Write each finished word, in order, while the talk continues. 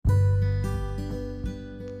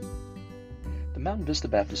Mountain Vista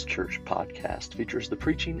Baptist Church podcast features the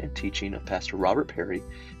preaching and teaching of Pastor Robert Perry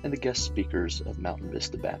and the guest speakers of Mountain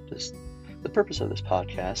Vista Baptist. The purpose of this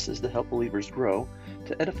podcast is to help believers grow,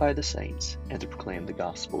 to edify the saints, and to proclaim the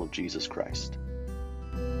gospel of Jesus Christ.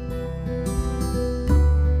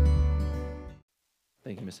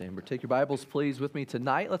 Thank you, Miss Amber. Take your Bibles, please, with me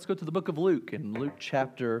tonight. Let's go to the book of Luke, in Luke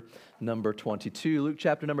chapter number 22. Luke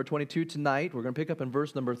chapter number 22 tonight. We're going to pick up in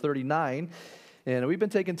verse number 39. And we've been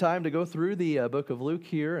taking time to go through the book of Luke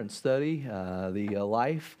here and study the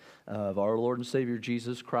life of our Lord and Savior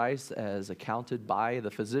Jesus Christ as accounted by the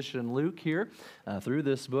physician Luke here through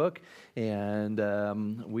this book. And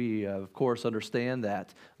we, of course, understand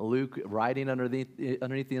that Luke, writing underneath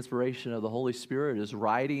the inspiration of the Holy Spirit, is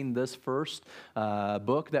writing this first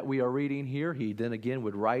book that we are reading here. He then again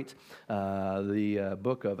would write the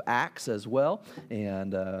book of Acts as well,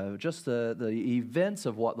 and just the events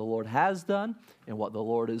of what the Lord has done and what the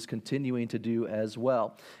Lord is continuing to do as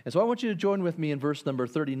well. And so I want you to join with me in verse number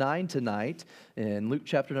 39 tonight in Luke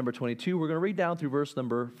chapter number 22. We're going to read down through verse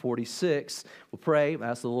number 46. We'll pray,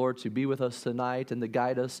 ask the Lord to be with us tonight and to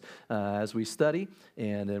guide us as we study,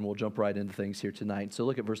 and then we'll jump right into things here tonight. So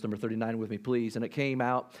look at verse number 39 with me, please. And he came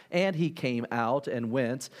out and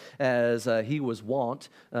went as he was wont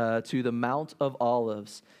to the Mount of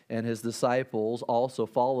Olives, and his disciples also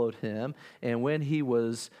followed him. And when he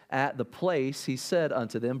was at the place, he said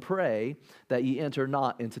unto them, Pray that ye enter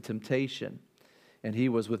not into temptation. And he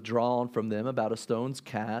was withdrawn from them about a stone's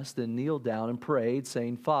cast, and kneeled down and prayed,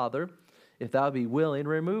 saying, Father, if thou be willing,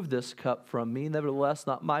 remove this cup from me. Nevertheless,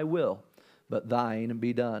 not my will, but thine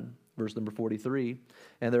be done. Verse number 43,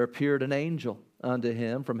 and there appeared an angel unto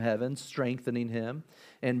him from heaven, strengthening him.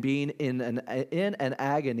 And being in an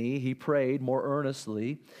agony, he prayed more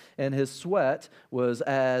earnestly, and his sweat was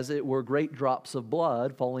as it were great drops of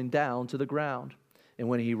blood falling down to the ground. And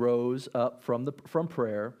when he rose up from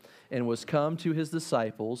prayer and was come to his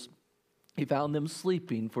disciples, he found them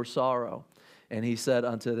sleeping for sorrow. And he said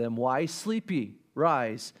unto them, Why sleep ye?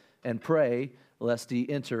 Rise and pray, lest ye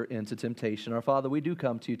enter into temptation. Our Father, we do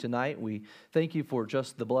come to you tonight. We thank you for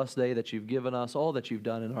just the blessed day that you've given us, all that you've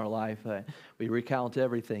done in our life. We recount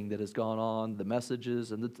everything that has gone on, the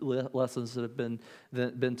messages and the lessons that have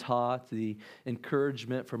been taught, the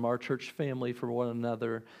encouragement from our church family for one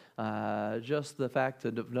another, just the fact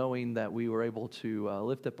of knowing that we were able to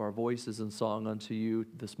lift up our voices in song unto you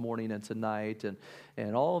this morning and tonight,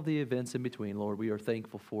 and all of the events in between. Lord, we are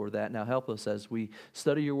thankful for that. Now help us as we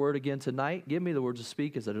study your word again tonight. Give me the words to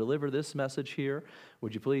speak as I deliver this message here.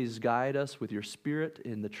 Would you please guide us with your spirit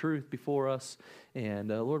in the truth before us? And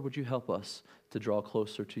Lord, would you help us to draw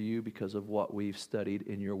closer to you because of what we've studied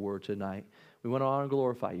in your word tonight? We want to honor and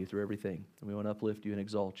glorify you through everything. And we want to uplift you and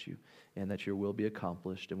exalt you, and that your will be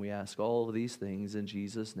accomplished. And we ask all of these things in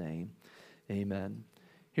Jesus' name. Amen.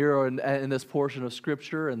 Here in this portion of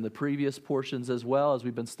Scripture and the previous portions as well, as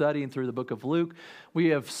we've been studying through the book of Luke, we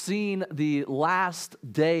have seen the last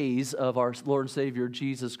days of our Lord and Savior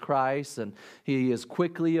Jesus Christ, and he is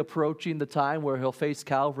quickly approaching the time where he'll face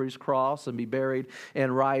Calvary's cross and be buried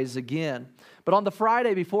and rise again. But on the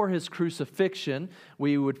Friday before his crucifixion,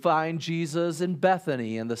 we would find Jesus in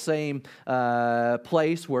Bethany, in the same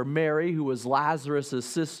place where Mary, who was Lazarus'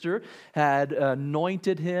 sister, had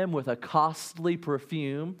anointed him with a costly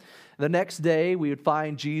perfume. The next day, we would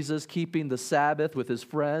find Jesus keeping the Sabbath with his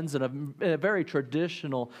friends in a very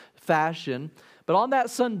traditional fashion. But on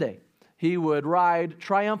that Sunday, he would ride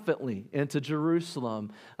triumphantly into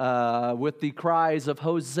Jerusalem with the cries of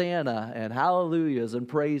Hosanna and hallelujahs and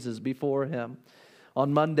praises before him.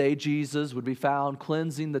 On Monday, Jesus would be found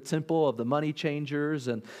cleansing the temple of the money changers.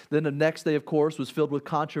 And then the next day, of course, was filled with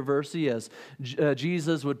controversy as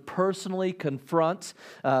Jesus would personally confront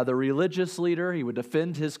the religious leader. He would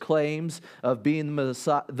defend his claims of being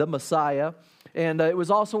the Messiah. And it was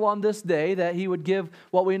also on this day that he would give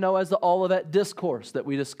what we know as the Olivet Discourse that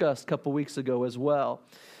we discussed a couple weeks ago as well.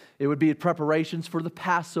 It would be preparations for the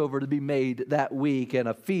Passover to be made that week and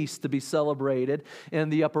a feast to be celebrated in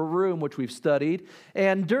the upper room, which we've studied.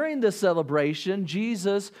 And during this celebration,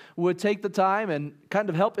 Jesus would take the time and kind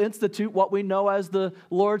of help institute what we know as the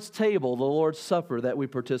Lord's table, the Lord's Supper that we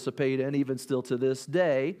participate in even still to this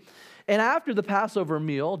day. And after the Passover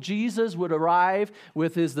meal, Jesus would arrive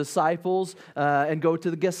with his disciples and go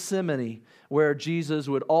to the Gethsemane, where Jesus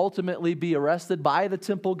would ultimately be arrested by the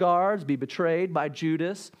temple guards, be betrayed by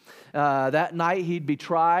Judas. That night he'd be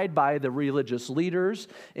tried by the religious leaders,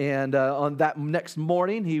 and on that next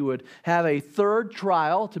morning he would have a third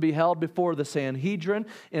trial to be held before the Sanhedrin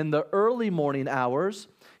in the early morning hours.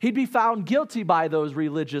 He'd be found guilty by those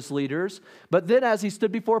religious leaders, but then as he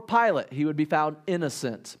stood before Pilate, he would be found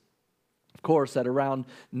innocent. Of course, at around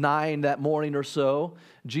 9 that morning or so,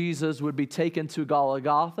 Jesus would be taken to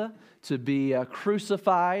Golgotha to be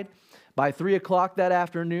crucified. By 3 o'clock that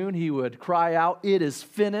afternoon, he would cry out, "It is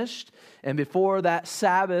finished." And before that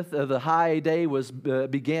Sabbath of the high day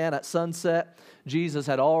began at sunset, Jesus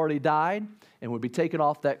had already died and would be taken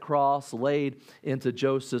off that cross, laid into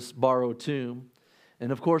Joseph's borrowed tomb.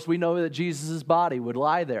 And of course, we know that Jesus' body would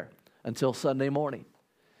lie there until Sunday morning.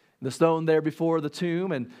 The stone there before the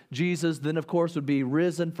tomb, and Jesus then, of course, would be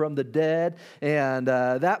risen from the dead. And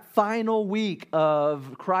that final week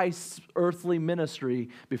of Christ's earthly ministry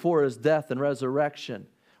before his death and resurrection,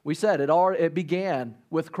 we said it began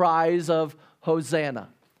with cries of Hosanna,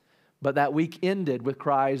 but that week ended with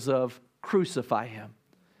cries of crucify him.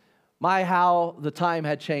 My, how the time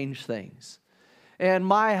had changed things. And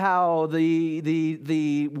my, how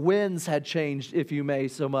the winds had changed, if you may,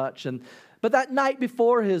 so much. But that night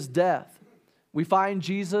before his death, we find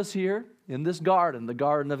Jesus here in this garden, the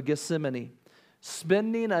Garden of Gethsemane,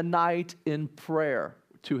 spending a night in prayer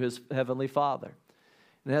to his heavenly Father.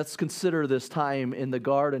 And let's consider this time in the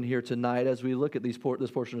garden here tonight as we look at this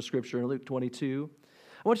portion of Scripture in Luke 22.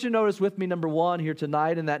 I want you to notice with me, number one, here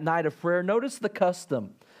tonight in that night of prayer, notice the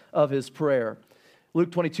custom of his prayer. Luke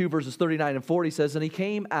 22 verses 39 and 40 says, "And he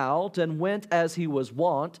came out and went as he was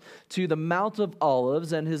wont to the Mount of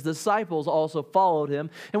Olives, and his disciples also followed him.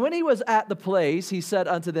 And when he was at the place, he said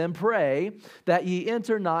unto them, Pray that ye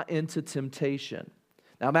enter not into temptation."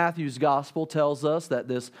 Now, Matthew's gospel tells us that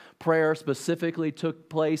this prayer specifically took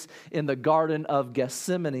place in the Garden of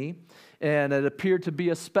Gethsemane, and it appeared to be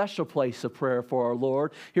a special place of prayer for our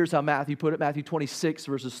Lord. Here's how Matthew put it, Matthew 26,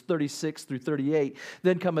 verses 36 through 38.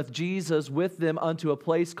 "Then cometh Jesus with them unto a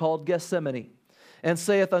place called Gethsemane, and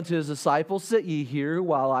saith unto his disciples, Sit ye here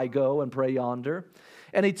while I go and pray yonder.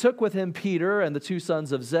 And he took with him Peter and the 2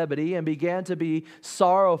 sons of Zebedee, and began to be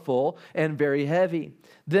sorrowful and very heavy.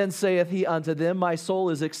 Then saith he unto them, My soul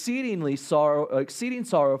is exceeding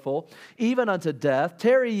sorrowful, even unto death.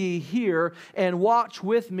 Tarry ye here, and watch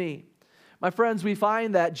with me." My friends, we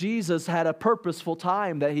find that Jesus had a purposeful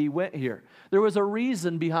time that he went here. There was a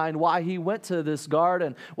reason behind why he went to this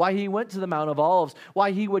garden, why he went to the Mount of Olives,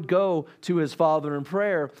 why he would go to his Father in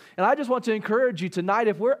prayer. And I just want to encourage you tonight,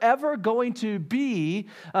 if we're ever going to be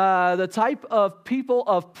the type of people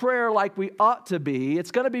of prayer like we ought to be,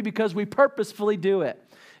 it's going to be because we purposefully do it.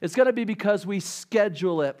 It's going to be because we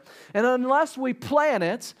schedule it. And unless we plan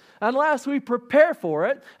it, unless we prepare for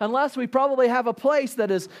it, unless we probably have a place that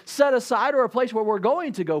is set aside or a place where we're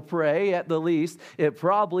going to go pray at the least, it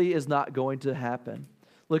probably is not going to happen.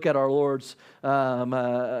 Look at our Lord's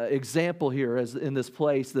example here as in this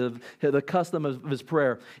place, the custom of his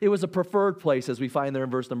prayer. It was a preferred place, as we find there in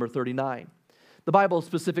verse number 39. The Bible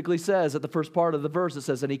specifically says at the first part of the verse, it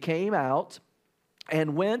says, "And he came out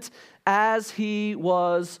and went as he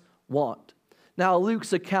was wont." Now,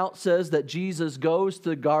 Luke's account says that Jesus goes to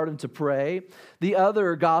the garden to pray. The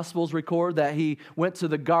other Gospels record that he went to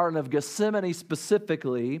the Garden of Gethsemane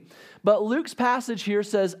specifically. But Luke's passage here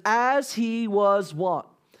says, as he was wont.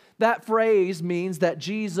 That phrase means that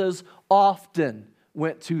Jesus often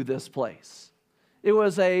went to this place. It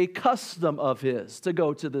was a custom of his to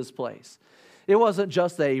go to this place. It wasn't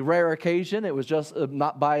just a rare occasion. It was just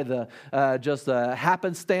not by the just a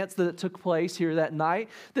happenstance that it took place here that night.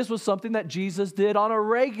 This was something that Jesus did on a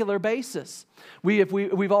regular basis.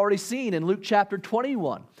 We've already seen in Luke chapter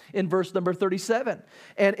 21 in verse number 37.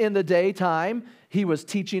 "And in the daytime he was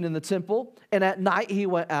teaching in the temple, and at night he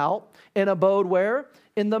went out and abode where?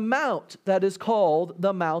 In the mount that is called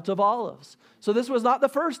the Mount of Olives." So this was not the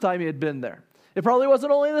first time he had been there. It probably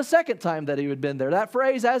wasn't only the second time that he had been there. That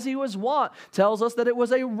phrase, "as he was wont," tells us that it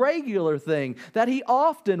was a regular thing, that he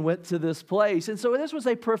often went to this place. And so this was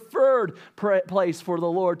a preferred place for the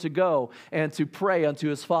Lord to go and to pray unto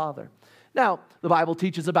his Father. Now, the Bible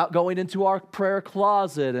teaches about going into our prayer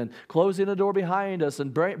closet and closing the door behind us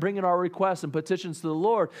and bringing our requests and petitions to the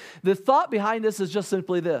Lord. The thought behind this is just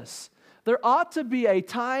simply this. There ought to be a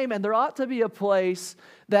time and there ought to be a place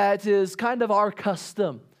that is kind of our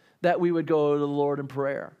custom, that we would go to the Lord in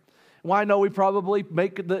prayer. Well, I know we probably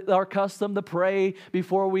make our custom to pray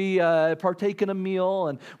before we partake in a meal,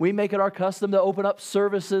 and we make it our custom to open up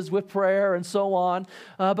services with prayer and so on.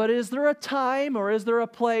 But is there a time or is there a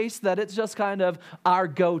place that it's just kind of our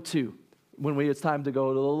go-to when it's time to go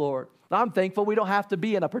to the Lord? I'm thankful we don't have to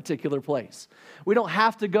be in a particular place. We don't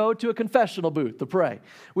have to go to a confessional booth to pray.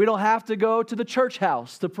 We don't have to go to the church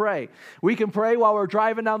house to pray. We can pray while we're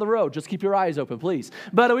driving down the road. Just keep your eyes open, please.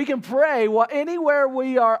 But we can pray anywhere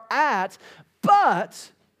we are at,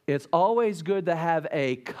 but it's always good to have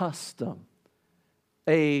a custom,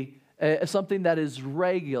 something that is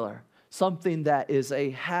regular, something that is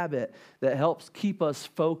a habit that helps keep us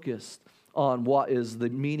focused on what is the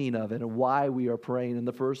meaning of it and why we are praying in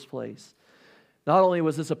the first place. Not only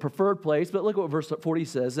was this a preferred place, but look what verse 40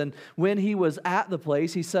 says. And when he was at the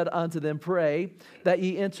place, he said unto them, pray that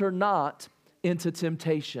ye enter not into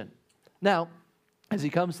temptation. Now, as he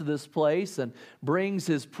comes to this place and brings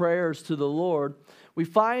his prayers to the Lord, we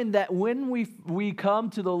find that when we come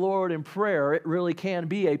to the Lord in prayer, it really can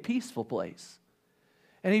be a peaceful place.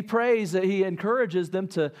 And he prays that he encourages them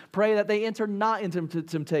to pray that they enter not into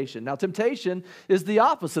temptation. Now, temptation is the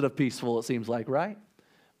opposite of peaceful, it seems like, right?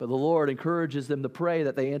 But the Lord encourages them to pray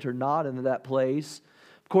that they enter not into that place.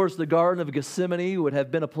 Of course, the Garden of Gethsemane would have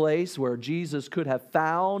been a place where Jesus could have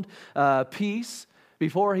found peace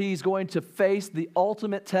before he's going to face the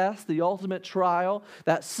ultimate test, the ultimate trial,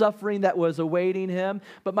 that suffering that was awaiting him.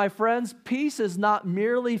 But my friends, peace is not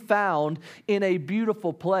merely found in a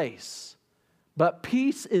beautiful place, but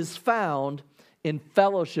peace is found in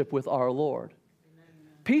fellowship with our Lord.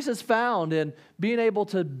 Peace is found in being able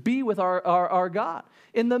to be with our God.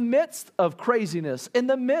 In the midst of craziness, in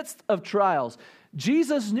the midst of trials,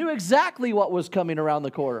 Jesus knew exactly what was coming around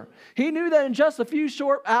the corner. He knew that in just a few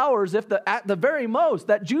short hours, at the very most,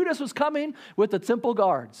 that Judas was coming with the temple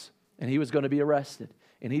guards, and he was going to be arrested,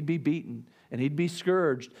 and he'd be beaten, and he'd be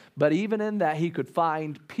scourged. But even in that, he could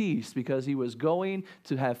find peace because he was going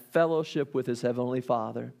to have fellowship with his heavenly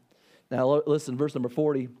Father. Now listen, verse number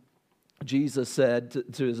 40, Jesus said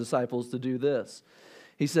to his disciples to do this.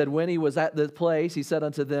 He said, when he was at the place, he said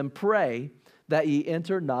unto them, pray that ye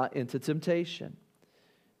enter not into temptation.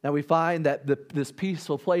 Now we find that this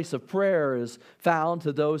peaceful place of prayer is found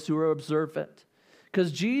to those who are observant.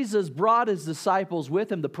 Because Jesus brought his disciples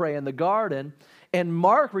with him to pray in the garden, and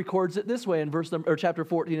Mark records it this way in chapter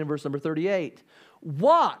 14 and verse number 38.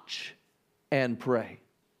 Watch and pray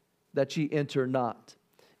that ye enter not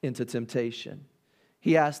into temptation.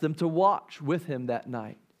 He asked them to watch with him that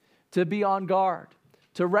night, to be on guard,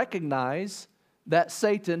 to recognize that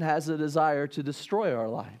Satan has a desire to destroy our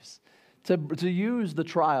lives, to use the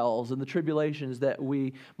trials and the tribulations that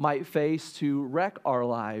we might face to wreck our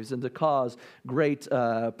lives and to cause great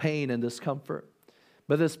pain and discomfort.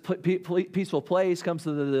 But this peaceful place comes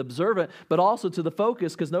to the observant, but also to the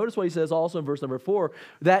focus, because notice what he says also in verse number 4,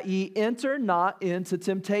 that ye enter not into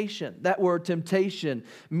temptation. That word temptation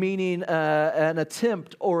meaning an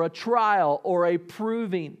attempt or a trial or a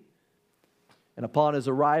proving. And upon his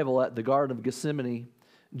arrival at the Garden of Gethsemane,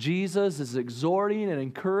 Jesus is exhorting and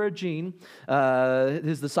encouraging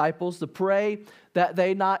his disciples to pray that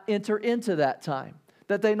they not enter into that time,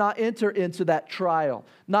 that they not enter into that trial,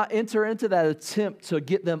 not enter into that attempt to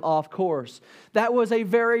get them off course. That was a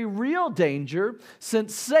very real danger,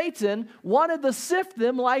 since Satan wanted to sift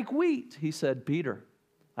them like wheat. He said, Peter,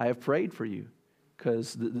 I have prayed for you,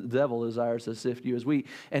 because the devil desires to sift you as wheat.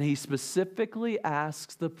 And he specifically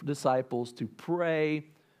asks the disciples to pray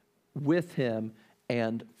with him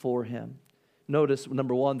and for him. Notice,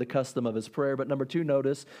 number one, the custom of his prayer, but number two,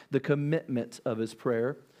 notice the commitment of his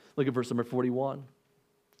prayer. Look at verse number 41.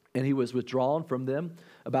 And he was withdrawn from them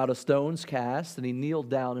about a stone's cast, and he kneeled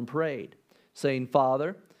down and prayed, saying,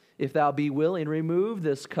 Father, if thou be willing, remove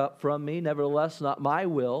this cup from me. Nevertheless, not my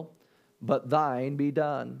will, but thine be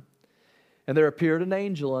done. And there appeared an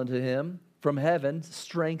angel unto him from heaven,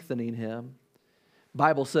 strengthening him.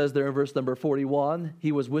 Bible says there in verse number 41,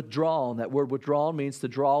 he was withdrawn. That word withdrawn means to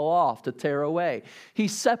draw off, to tear away. He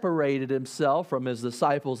separated himself from his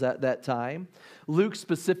disciples at that time. Luke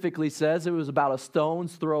specifically says it was about a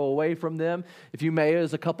stone's throw away from them. If you may, it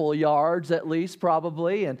was a couple of yards at least,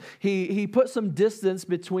 probably. And he put some distance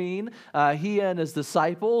between he and his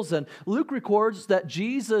disciples. And Luke records that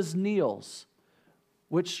Jesus kneels,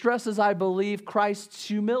 which stresses, I believe, Christ's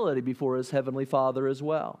humility before his heavenly Father as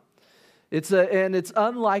well. It's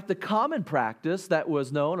unlike the common practice that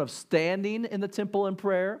was known of standing in the temple in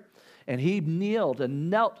prayer, and he knelt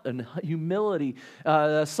in humility,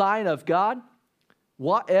 a sign of God,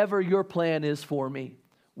 whatever your plan is for me,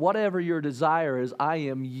 whatever your desire is, I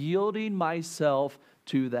am yielding myself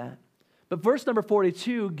to that. But verse number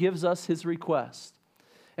 42 gives us his request.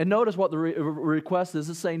 And notice what the request is.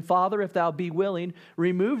 It's saying, Father, if thou be willing,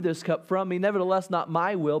 remove this cup from me. Nevertheless, not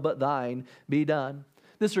my will, but thine be done.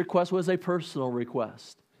 This request was a personal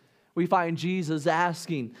request. We find Jesus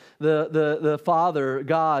asking the Father,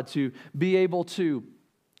 God, to be able to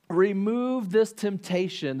remove this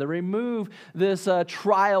temptation, to remove this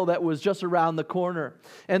trial that was just around the corner.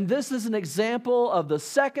 And this is an example of the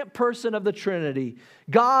second person of the Trinity,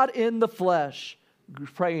 God in the flesh,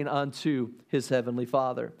 praying unto his heavenly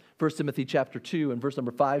Father. 1 Timothy chapter 2 and verse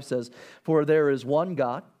number 5 says, For there is one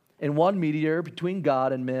God and one mediator between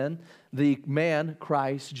God and men, the man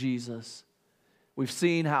Christ Jesus. We've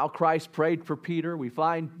seen how Christ prayed for Peter. We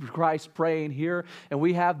find Christ praying here, and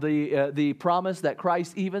we have the promise that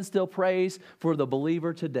Christ even still prays for the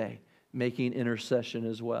believer today, making intercession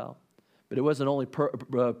as well. But it wasn't only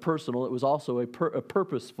personal, it was also a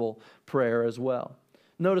purposeful prayer as well.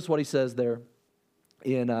 Notice what he says there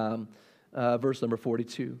in verse number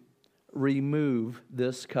 42. Remove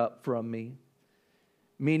this cup from me.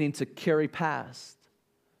 Meaning to carry past,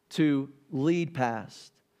 to lead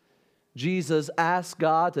past. Jesus asked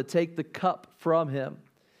God to take the cup from him.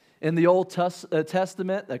 In the Old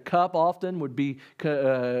Testament, the cup often would be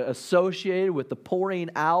associated with the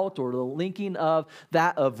pouring out or the linking of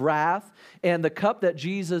that of wrath. And the cup that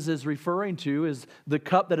Jesus is referring to is the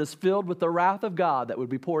cup that is filled with the wrath of God that would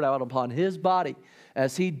be poured out upon his body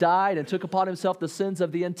as he died and took upon himself the sins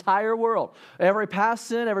of the entire world. Every past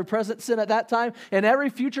sin, every present sin at that time, and every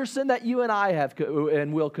future sin that you and I have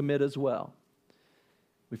and will commit as well.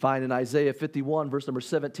 We find in Isaiah 51, verse number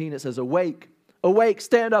 17, it says, Awake, awake,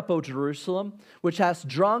 stand up, O Jerusalem, which hast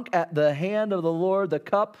drunk at the hand of the Lord the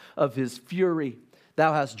cup of his fury.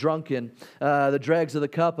 Thou hast drunken the dregs of the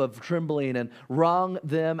cup of trembling and wrung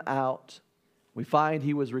them out. We find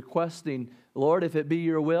he was requesting, Lord, if it be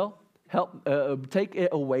your will, help take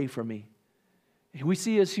it away from me. We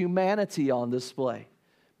see his humanity on display,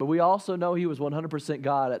 but we also know he was 100%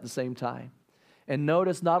 God at the same time. And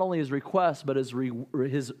notice not only his request, but his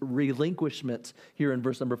relinquishment here in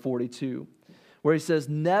verse number 42, where he says,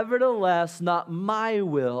 Nevertheless, not my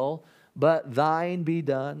will, but thine be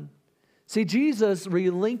done. See, Jesus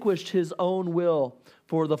relinquished his own will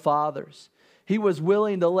for the Father's. He was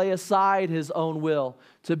willing to lay aside his own will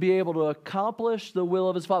to be able to accomplish the will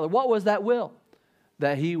of his Father. What was that will?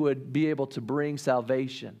 That he would be able to bring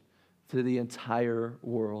salvation to the entire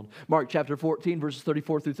world. Mark chapter 14, verses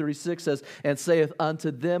 34 through 36 says, And saith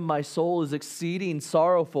unto them, My soul is exceeding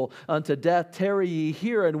sorrowful unto death. Tarry ye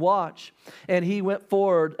here and watch. And he went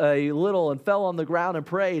forward a little and fell on the ground and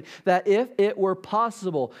prayed that if it were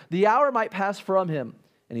possible, the hour might pass from him.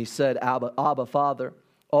 And he said, Abba, Father,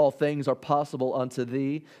 all things are possible unto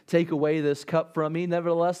thee. Take away this cup from me.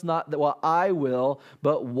 Nevertheless, not what I will,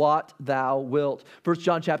 but what thou wilt. 1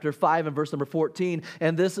 John chapter 5 and verse number 14.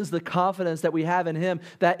 And this is the confidence that we have in him,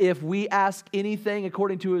 that if we ask anything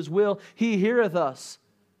according to his will, he heareth us.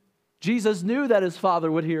 Jesus knew that his Father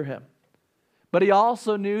would hear him. But he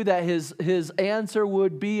also knew that his answer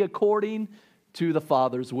would be according to the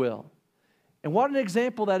Father's will. And what an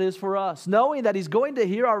example that is for us, knowing that he's going to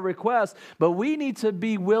hear our request, but we need to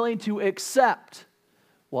be willing to accept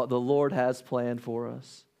what the Lord has planned for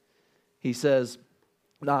us. He says,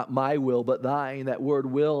 not my will, but thine. That word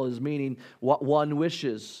will is meaning what one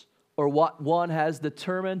wishes or what one has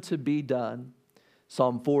determined to be done.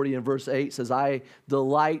 Psalm 40 and verse 8 says, I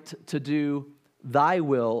delight to do thy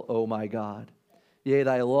will, O my God. Yea,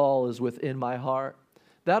 thy law is within my heart.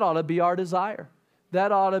 That ought to be our desire.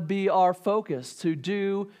 That ought to be our focus, to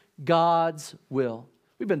do God's will.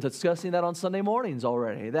 We've been discussing that on Sunday mornings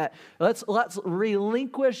already. That let's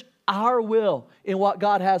relinquish our will in what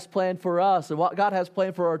God has planned for us and what God has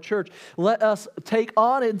planned for our church. Let us take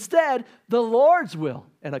on instead the Lord's will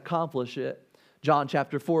and accomplish it. John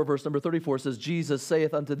chapter 4, verse number 34 says, Jesus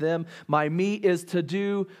saith unto them, My meat is to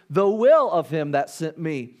do the will of him that sent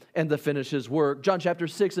me and to finish his work. John chapter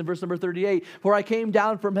 6 and verse number 38, For I came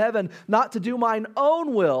down from heaven not to do mine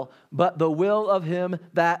own will, but the will of him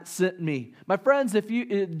that sent me. My friends, if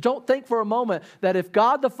you don't think for a moment that if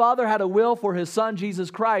God the Father had a will for his Son, Jesus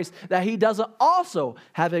Christ, that he doesn't also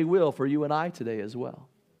have a will for you and I today as well.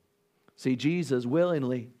 See, Jesus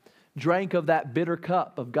willingly drank of that bitter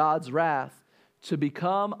cup of God's wrath to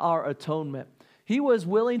become our atonement. He was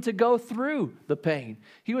willing to go through the pain.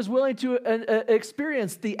 He was willing to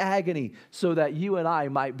experience the agony so that you and I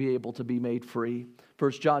might be able to be made free.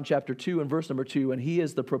 1 John chapter 2 and verse number 2, And he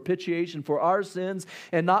is the propitiation for our sins,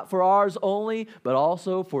 and not for ours only, but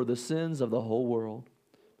also for the sins of the whole world.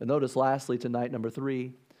 But notice lastly tonight, number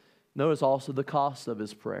 3, notice also the cost of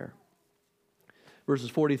his prayer. Verses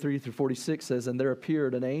 43 through 46 says, And there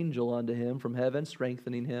appeared an angel unto him from heaven,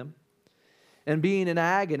 strengthening him. And being in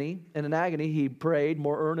agony, he prayed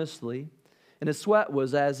more earnestly, and his sweat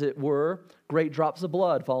was, as it were, great drops of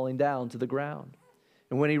blood falling down to the ground.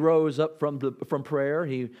 And when he rose up from prayer,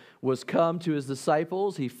 he was come to his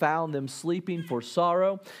disciples. He found them sleeping for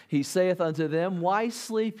sorrow. He saith unto them, Why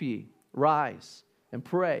sleep ye? Rise and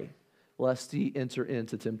pray, lest ye enter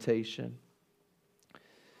into temptation.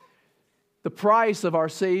 The price of our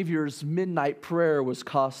Savior's midnight prayer was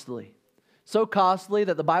costly. So costly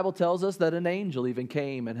that the Bible tells us that an angel even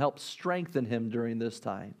came and helped strengthen him during this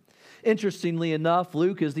time. Interestingly enough,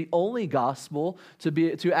 Luke is the only gospel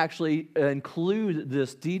to actually include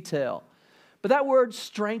this detail. But that word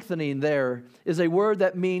strengthening there is a word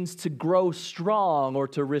that means to grow strong or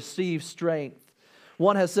to receive strength.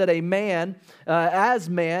 One has said a man, as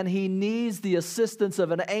man, he needs the assistance of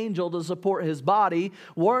an angel to support his body,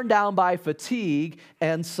 worn down by fatigue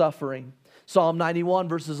and suffering. Psalm 91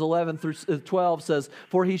 verses 11 through 12 says,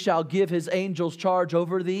 "For he shall give his angels charge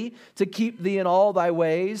over thee, to keep thee in all thy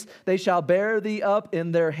ways. They shall bear thee up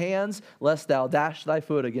in their hands, lest thou dash thy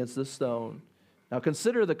foot against a stone." Now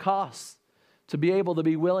consider the cost to be able to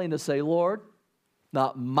be willing to say, "Lord,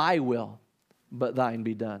 not my will, but thine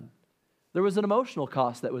be done." There was an emotional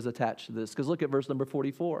cost that was attached to this, because look at verse number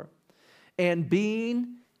 44. "And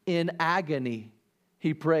being in agony,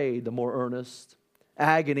 he prayed the more earnest."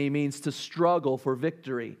 Agony means to struggle for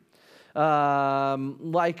victory.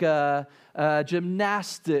 Like a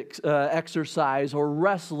gymnastics exercise or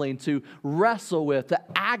wrestling, to wrestle with, to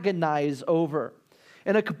agonize over.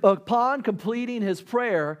 And upon completing his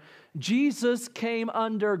prayer, Jesus came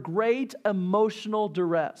under great emotional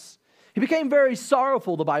duress. He became very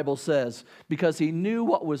sorrowful, the Bible says, because he knew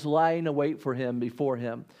what was lying in wait for him before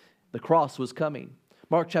him. The cross was coming.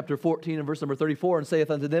 Mark chapter 14 and verse number 34, "And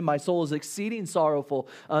saith unto them, My soul is exceeding sorrowful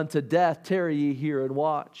unto death. Tarry ye here and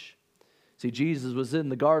watch." See, Jesus was in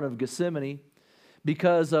the Garden of Gethsemane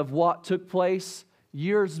because of what took place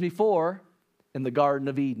years before in the Garden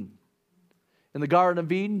of Eden. In the Garden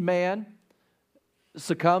of Eden, man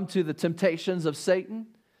succumbed to the temptations of Satan,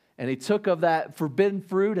 and he took of that forbidden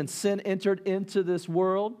fruit, and sin entered into this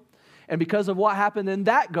world. And because of what happened in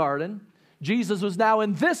that garden, Jesus was now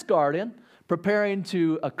in this garden, preparing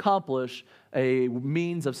to accomplish a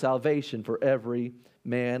means of salvation for every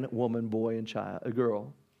man, woman, boy, and child, a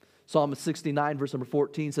girl. Psalm 69, verse number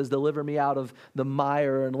 14 says, "Deliver me out of the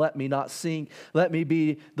mire, and let me not sink. Let me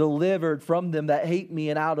be delivered from them that hate me,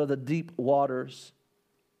 and out of the deep waters."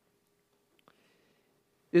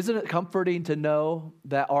 Isn't it comforting to know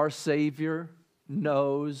that our Savior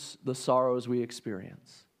knows the sorrows we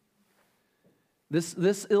experience? This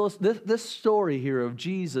story here of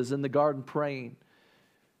Jesus in the garden praying,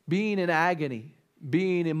 being in agony,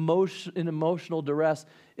 being in emotional duress,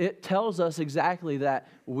 it tells us exactly that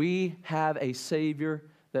we have a Savior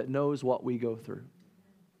that knows what we go through.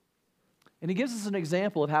 And he gives us an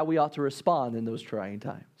example of how we ought to respond in those trying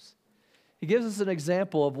times. He gives us an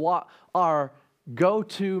example of what our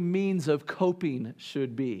go-to means of coping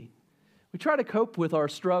should be. We try to cope with our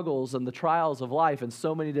struggles and the trials of life in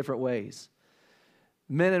so many different ways.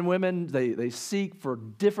 Men and women, they seek for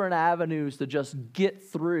different avenues to just get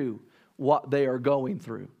through what they are going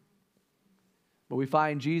through. But we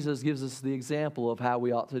find Jesus gives us the example of how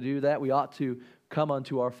we ought to do that. We ought to come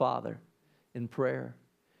unto our Father in prayer.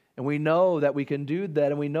 And we know that we can do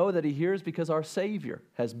that, and we know that he hears because our Savior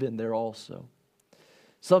has been there also.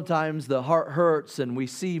 Sometimes the heart hurts and we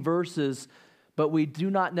see verses, but we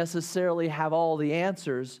do not necessarily have all the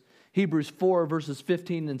answers. Hebrews 4 verses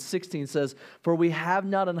 15 and 16 says, "For we have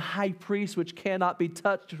not an high priest which cannot be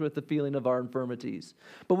touched with the feeling of our infirmities,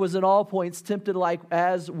 but was in all points tempted like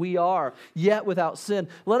as we are, yet without sin.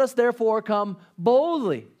 Let us therefore come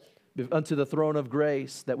boldly unto the throne of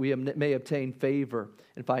grace, that we may obtain favor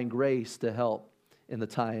and find grace to help in the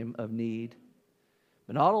time of need."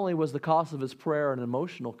 But not only was the cost of his prayer an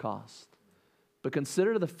emotional cost, but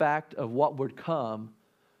consider the fact of what would come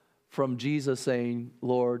from Jesus saying,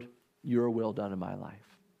 "Lord, your will done in my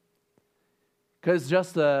life." Because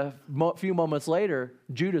just a few moments later,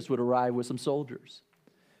 Judas would arrive with some soldiers.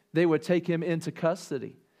 They would take him into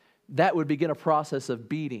custody. That would begin a process of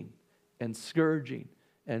beating and scourging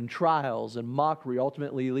and trials and mockery,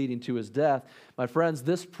 ultimately leading to his death. My friends,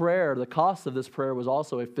 this prayer, the cost of this prayer was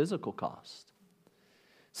also a physical cost.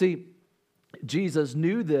 See, Jesus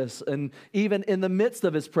knew this, and even in the midst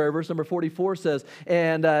of his prayer, verse number 44 says,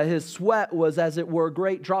 "And his sweat was as it were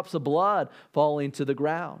great drops of blood falling to the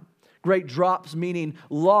ground." Great drops meaning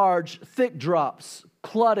large, thick drops,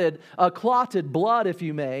 clotted blood, if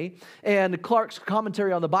you may. And Clark's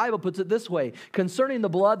commentary on the Bible puts it this way: concerning the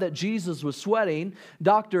blood that Jesus was sweating,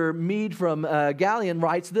 Dr. Mead from Galilean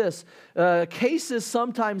writes this: "Cases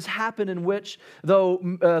sometimes happen in which,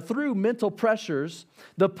 though through mental pressures,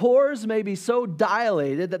 the pores may be so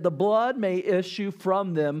dilated that the blood may issue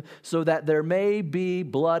from them, so that there may be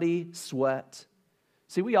bloody sweat."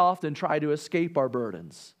 See, we often try to escape our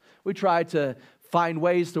burdens. We try to find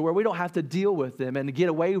ways to where we don't have to deal with them and get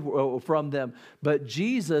away from them. But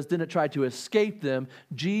Jesus didn't try to escape them.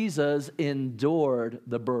 Jesus endured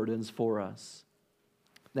the burdens for us.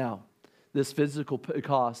 Now, this physical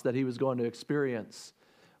cost that he was going to experience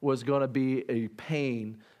was going to be a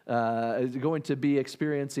pain, going to be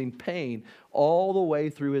experiencing pain all the way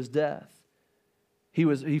through his death.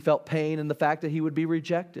 He felt pain in the fact that he would be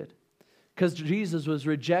rejected. Because Jesus was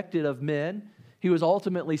rejected of men, he was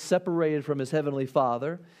ultimately separated from his heavenly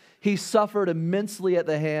Father. He suffered immensely at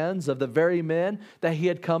the hands of the very men that he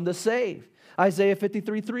had come to save. Isaiah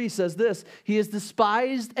 53:3 says this, "He is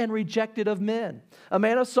despised and rejected of men, a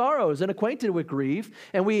man of sorrows and acquainted with grief,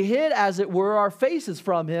 and we hid, as it were, our faces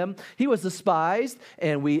from him. He was despised,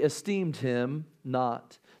 and we esteemed him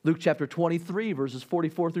not." Luke chapter 23, verses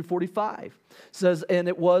 44 through 45 says, "And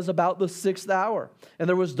it was about the 6th hour, and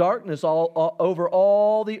there was darkness over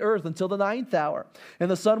all the earth until the 9th hour.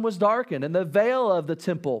 And the sun was darkened, and the veil of the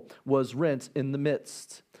temple was rent in the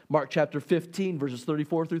midst." Mark chapter 15, verses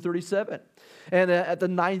 34 through 37. "And at the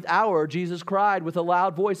 9th hour, Jesus cried with a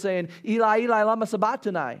loud voice, saying, 'Eli, Eli, lama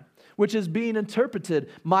sabachthani,' which is being interpreted,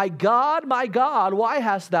 'My God, why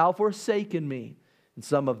hast thou forsaken me?' And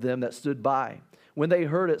some of them that stood by, when they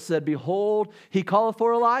heard it, said, 'Behold, he calleth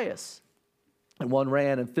for Elias.' And one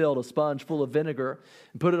ran and filled a sponge full of vinegar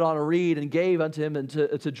and put it on a reed and gave unto him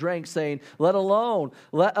to drink, saying, 'Let alone,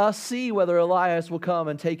 let us see whether Elias will come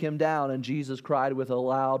and take him down.' And Jesus cried with a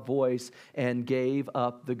loud voice and gave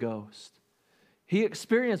up the ghost." He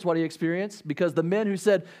experienced what he experienced because the men who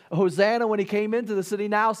said Hosanna when he came into the city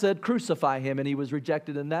now said, "Crucify him," and he was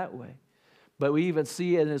rejected in that way. But we even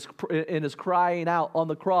see it in his crying out on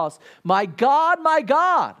the cross, my God,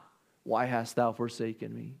 why hast thou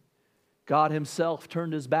forsaken me?" God himself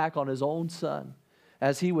turned his back on his own son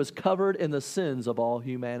as he was covered in the sins of all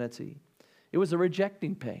humanity. It was a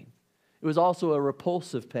rejecting pain. It was also a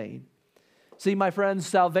repulsive pain. See, my friends,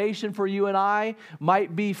 salvation for you and I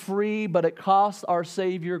might be free, but it costs our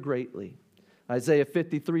Savior greatly. Isaiah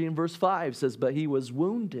 53 and verse 5 says, "But he was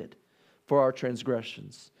wounded for our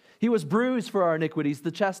transgressions. He was bruised for our iniquities.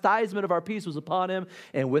 The chastisement of our peace was upon him,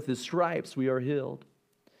 and with his stripes we are healed."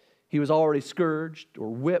 He was already scourged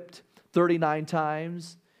or whipped 39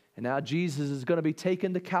 times, and now Jesus is going to be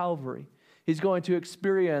taken to Calvary. He's going to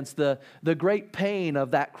experience the great pain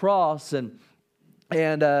of that cross.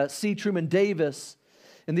 And C. Truman Davis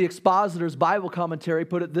in the Expositor's Bible Commentary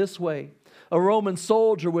put it this way: "A Roman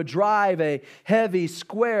soldier would drive a heavy,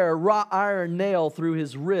 square, wrought iron nail through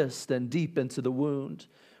his wrist and deep into the wound.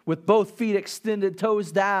 With both feet extended,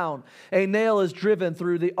 toes down, a nail is driven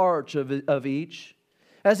through the arch of each.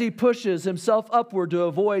 As he pushes himself upward to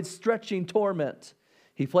avoid stretching torment,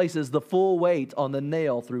 he places the full weight on the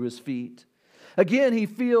nail through his feet. Again, he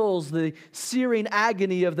feels the searing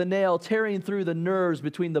agony of the nail tearing through the nerves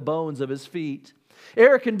between the bones of his feet.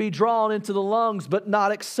 Air can be drawn into the lungs, but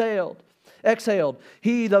not exhaled.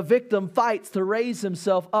 He, the victim, fights to raise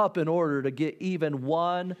himself up in order to get even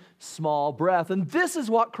one small breath." And this is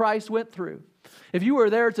what Christ went through. If you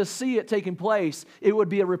were there to see it taking place, it would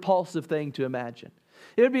be a repulsive thing to imagine.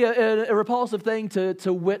 It would be a repulsive thing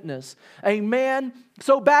to witness. A man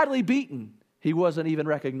so badly beaten, he wasn't even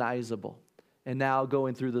recognizable. And now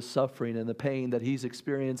going through the suffering and the pain that he's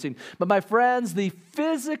experiencing. But my friends, the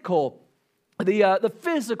physical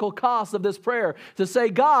cost of this prayer, to say,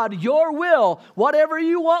 "God, your will, whatever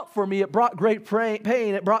you want for me," it brought great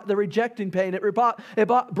pain. It brought the rejecting pain. It brought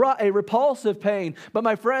a repulsive pain. But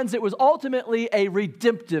my friends, it was ultimately a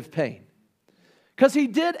redemptive pain. Because he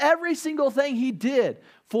did every single thing he did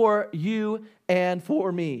for you and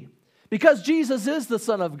for me. Because Jesus is the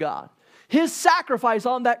Son of God. His sacrifice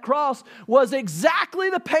on that cross was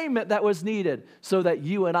exactly the payment that was needed so that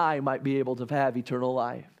you and I might be able to have eternal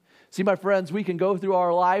life. See, my friends, we can go through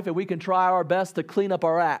our life and we can try our best to clean up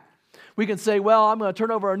our act. We can say, well, I'm going to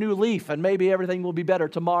turn over a new leaf and maybe everything will be better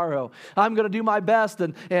tomorrow. I'm going to do my best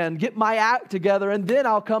and get my act together and then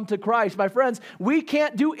I'll come to Christ. My friends, we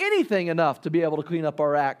can't do anything enough to be able to clean up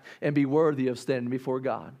our act and be worthy of standing before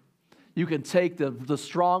God. You can take the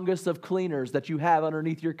strongest of cleaners that you have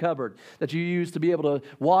underneath your cupboard that you use to be able to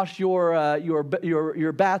wash your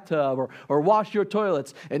bathtub or wash your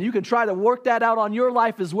toilets, and you can try to work that out on your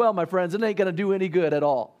life as well, my friends. It ain't going to do any good at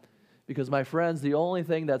all. Because, my friends, the only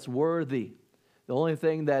thing that's worthy, the only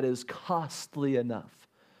thing that is costly enough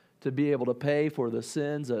to be able to pay for the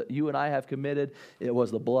sins that you and I have committed, it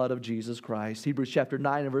was the blood of Jesus Christ. Hebrews chapter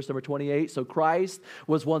 9 and verse number 28. "So Christ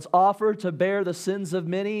was once offered to bear the sins of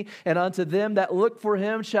many, and unto them that look for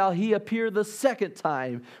him shall he appear the second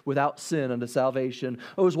time without sin unto salvation."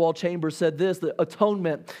 Oswald Chambers said this: "The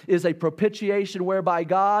atonement is a propitiation whereby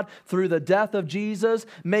God, through the death of Jesus,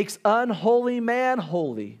 makes unholy man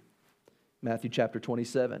holy." Matthew chapter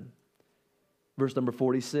 27, verse number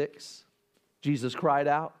 46. Jesus cried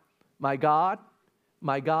out, my God,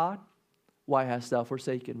 Why hast thou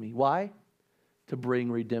forsaken me? Why? To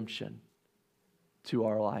bring redemption to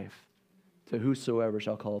our life, to whosoever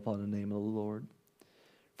shall call upon the name of the Lord.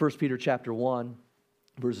 1 Peter chapter 1,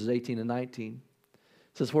 verses 18 and 19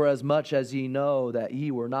 says, For as much as ye know that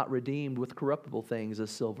ye were not redeemed with corruptible things as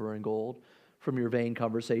silver and gold from your vain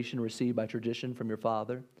conversation received by tradition from your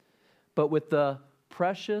father, but with the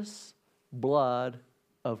precious blood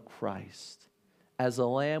of Christ, as a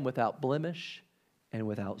lamb without blemish and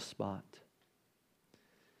without spot.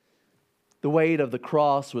 The weight of the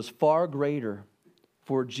cross was far greater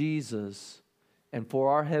for Jesus and for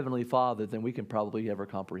our Heavenly Father than we can probably ever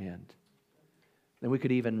comprehend, than we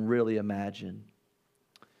could even really imagine.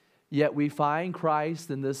 Yet we find Christ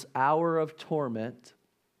in this hour of torment,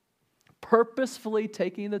 purposefully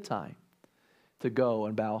taking the time to go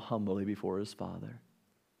and bow humbly before His Father,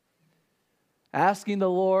 asking the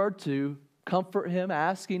Lord to comfort Him,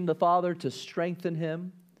 asking the Father to strengthen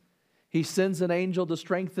Him. He sends an angel to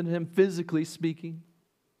strengthen Him, physically speaking.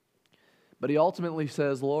 But He ultimately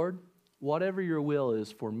says, Lord, whatever your will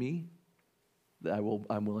is for me,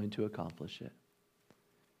 I'm willing to accomplish it.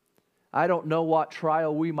 I don't know what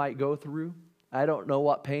trial we might go through. I don't know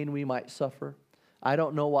what pain we might suffer. I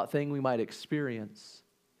don't know what thing we might experience.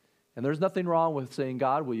 And there's nothing wrong with saying,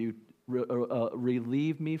 God, will you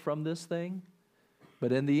relieve me from this thing?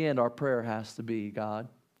 But in the end, our prayer has to be, God,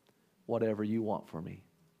 whatever you want for me.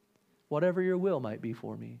 Whatever your will might be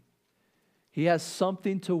for me. He has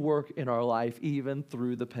something to work in our life even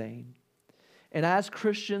through the pain. And as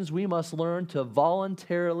Christians, we must learn to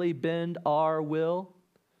voluntarily bend our will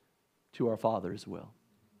to our Father's will.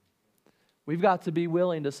 We've got to be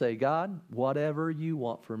willing to say, God, whatever you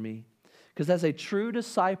want for me. Because as a true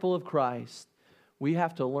disciple of Christ, we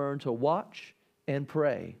have to learn to watch and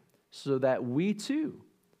pray so that we too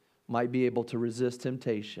might be able to resist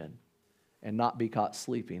temptation and not be caught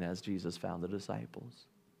sleeping as Jesus found the disciples.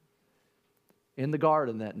 In the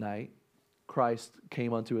garden that night, Christ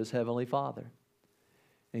came unto His Heavenly Father.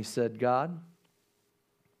 And He said, God,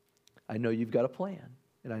 I know you've got a plan,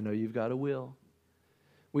 and I know you've got a will.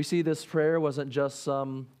 We see this prayer wasn't just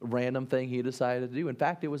some random thing He decided to do. In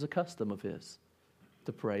fact, it was a custom of His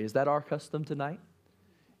to pray. Is that our custom tonight?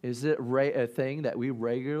 Is it a thing that we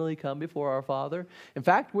regularly come before our Father? In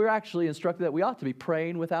fact, we're actually instructed that we ought to be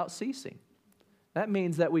praying without ceasing. That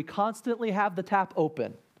means that we constantly have the tap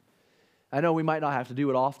open. I know we might not have to do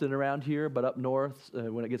it often around here, but up north,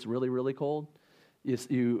 when it gets really, really cold,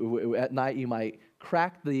 at night you might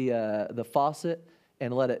crack the faucet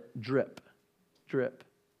and let it drip, drip,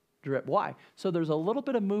 drip. Why? So there's a little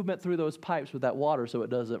bit of movement through those pipes with that water so it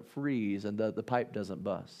doesn't freeze and the pipe doesn't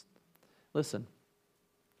bust. Listen,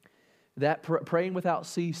 that praying without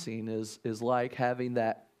ceasing is like having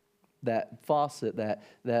that faucet,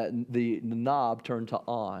 the knob turned to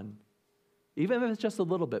on. Even if it's just a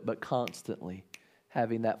little bit, but constantly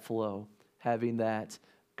having that flow, having that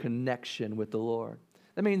connection with the Lord.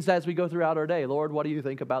 That means as we go throughout our day, Lord, what do you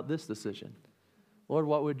think about this decision? Lord,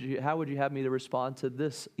 how would you have me to respond to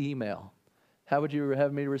this email? How would you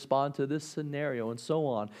have me to respond to this scenario, and so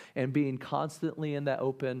on? And being constantly in that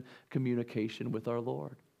open communication with our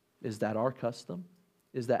Lord. Is that our custom?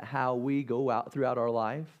 Is that how we go out throughout our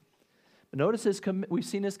life? But notice we've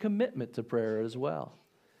seen His commitment to prayer as well.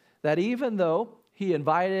 That even though He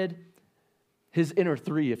invited His inner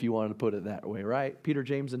three, if you wanted to put it that way, right? Peter,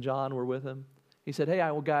 James, and John were with Him. He said, hey,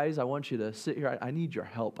 guys, I want you to sit here. I need your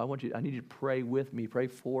help. I need you to pray with me, pray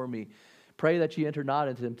for me. Pray that you enter not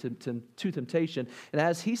into temptation. And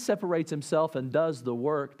as He separates Himself and does the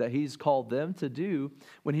work that He's called them to do,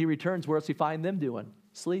 when He returns, where does He find them doing?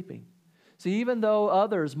 Sleeping. See, even though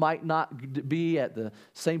others might not be at the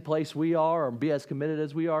same place we are or be as committed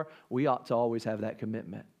as we are, we ought to always have that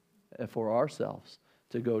commitment for ourselves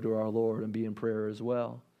to go to our Lord and be in prayer as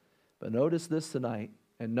well. But notice this tonight,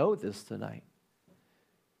 and note this tonight,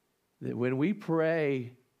 that when we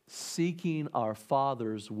pray seeking our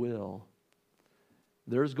Father's will,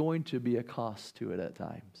 there's going to be a cost to it at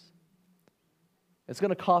times. It's going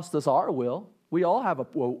to cost us our will. We all have a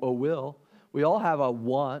will. We all have a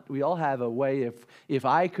want. We all have a way. If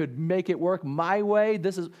I could make it work my way,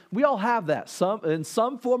 we all have that in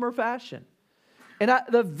some form or fashion. And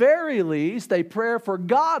at the very least, a prayer for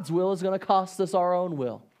God's will is going to cost us our own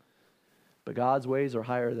will. But God's ways are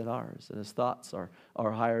higher than ours, and His thoughts are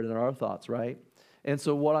higher than our thoughts, right? And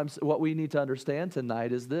so what we need to understand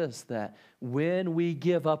tonight is this, that when we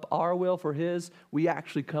give up our will for His, we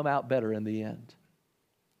actually come out better in the end.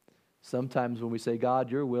 Sometimes when we say, God,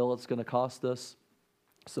 your will, it's going to cost us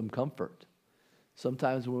some comfort,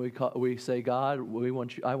 Sometimes when we say, God,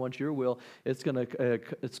 I want your will, it's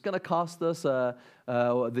gonna cost us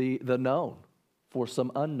the known for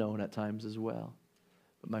some unknown at times as well.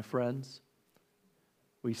 But my friends,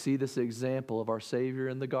 we see this example of our Savior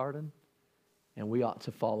in the garden, and we ought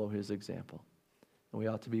to follow his example. And we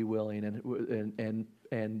ought to be willing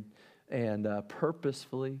and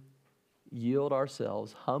purposefully yield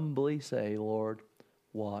ourselves, humbly say, Lord,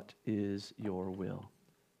 what is your will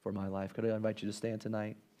for my life? Could I invite you to stand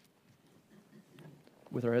tonight?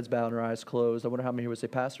 With our heads bowed and our eyes closed, I wonder how many here would say,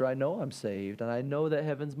 Pastor, I know I'm saved, and I know that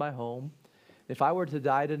heaven's my home. If I were to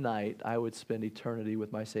die tonight, I would spend eternity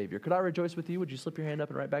with my Savior. Could I rejoice with you? Would you slip your hand up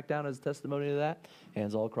and write back down as a testimony to that?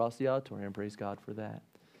 Hands all across the auditorium. Praise God for that.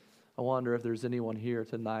 I wonder if there's anyone here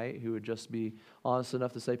tonight who would just be honest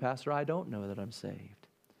enough to say, Pastor, I don't know that I'm saved,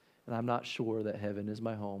 and I'm not sure that heaven is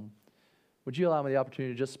my home. Would you allow me the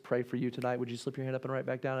opportunity to just pray for you tonight? Would you slip your hand up and write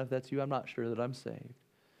back down if that's you? I'm not sure that I'm saved.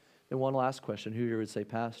 And one last question. Who here would say,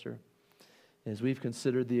 Pastor, as we've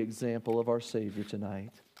considered the example of our Savior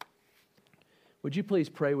tonight, would you please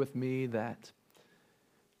pray with me that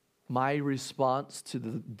my response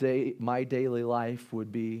to my daily life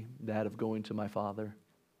would be that of going to my Father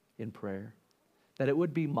in prayer? That it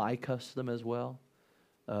would be my custom as well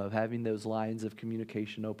of having those lines of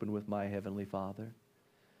communication open with my Heavenly Father.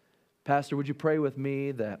 Pastor, would you pray with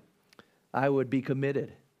me that I would be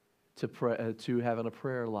committed to having a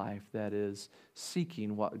prayer life that is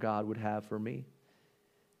seeking what God would have for me?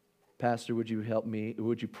 Pastor, would you help me?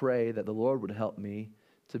 Would you pray that the Lord would help me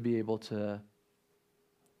to be able to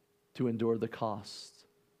endure the cost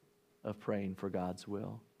of praying for God's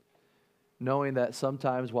will? Knowing that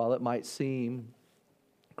sometimes while it might seem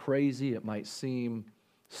crazy, it might seem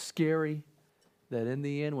scary, that in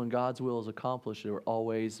the end, when God's will is accomplished, we're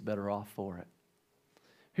always better off for it.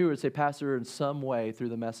 Who would say, Pastor, in some way through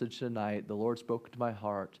the message tonight, the Lord spoke to my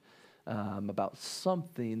heart about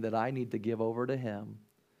something that I need to give over to Him.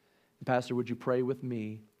 And Pastor, would you pray with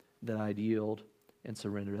me that I'd yield and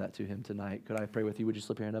surrender that to Him tonight? Could I pray with you? Would you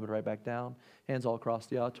slip your hand up and write back down? Hands all across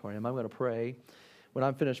the auditorium. I'm going to pray. When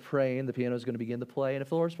I'm finished praying, the piano is going to begin to play. And if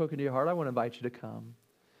the Lord's spoken to your heart, I want to invite you to come.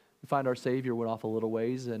 We find our Savior went off a little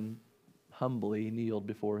ways and humbly kneeled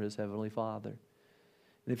before His Heavenly Father.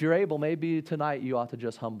 And if you're able, maybe tonight you ought to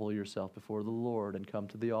just humble yourself before the Lord and come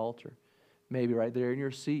to the altar. Maybe right there in your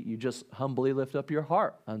seat, you just humbly lift up your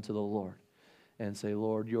heart unto the Lord and say,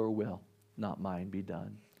 Lord, your will, not mine, be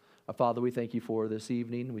done. Our Father, we thank you for this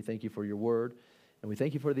evening. We thank you for your word. And we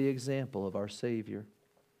thank you for the example of our Savior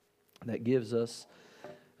that gives us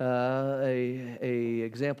a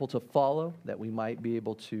example to follow, that we might be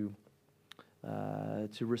able to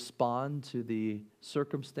respond to the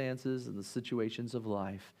circumstances and the situations of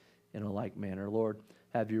life in a like manner. Lord,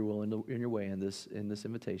 have your will in your way in this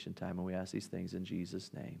invitation time, and we ask these things in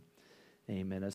Jesus' name. Amen.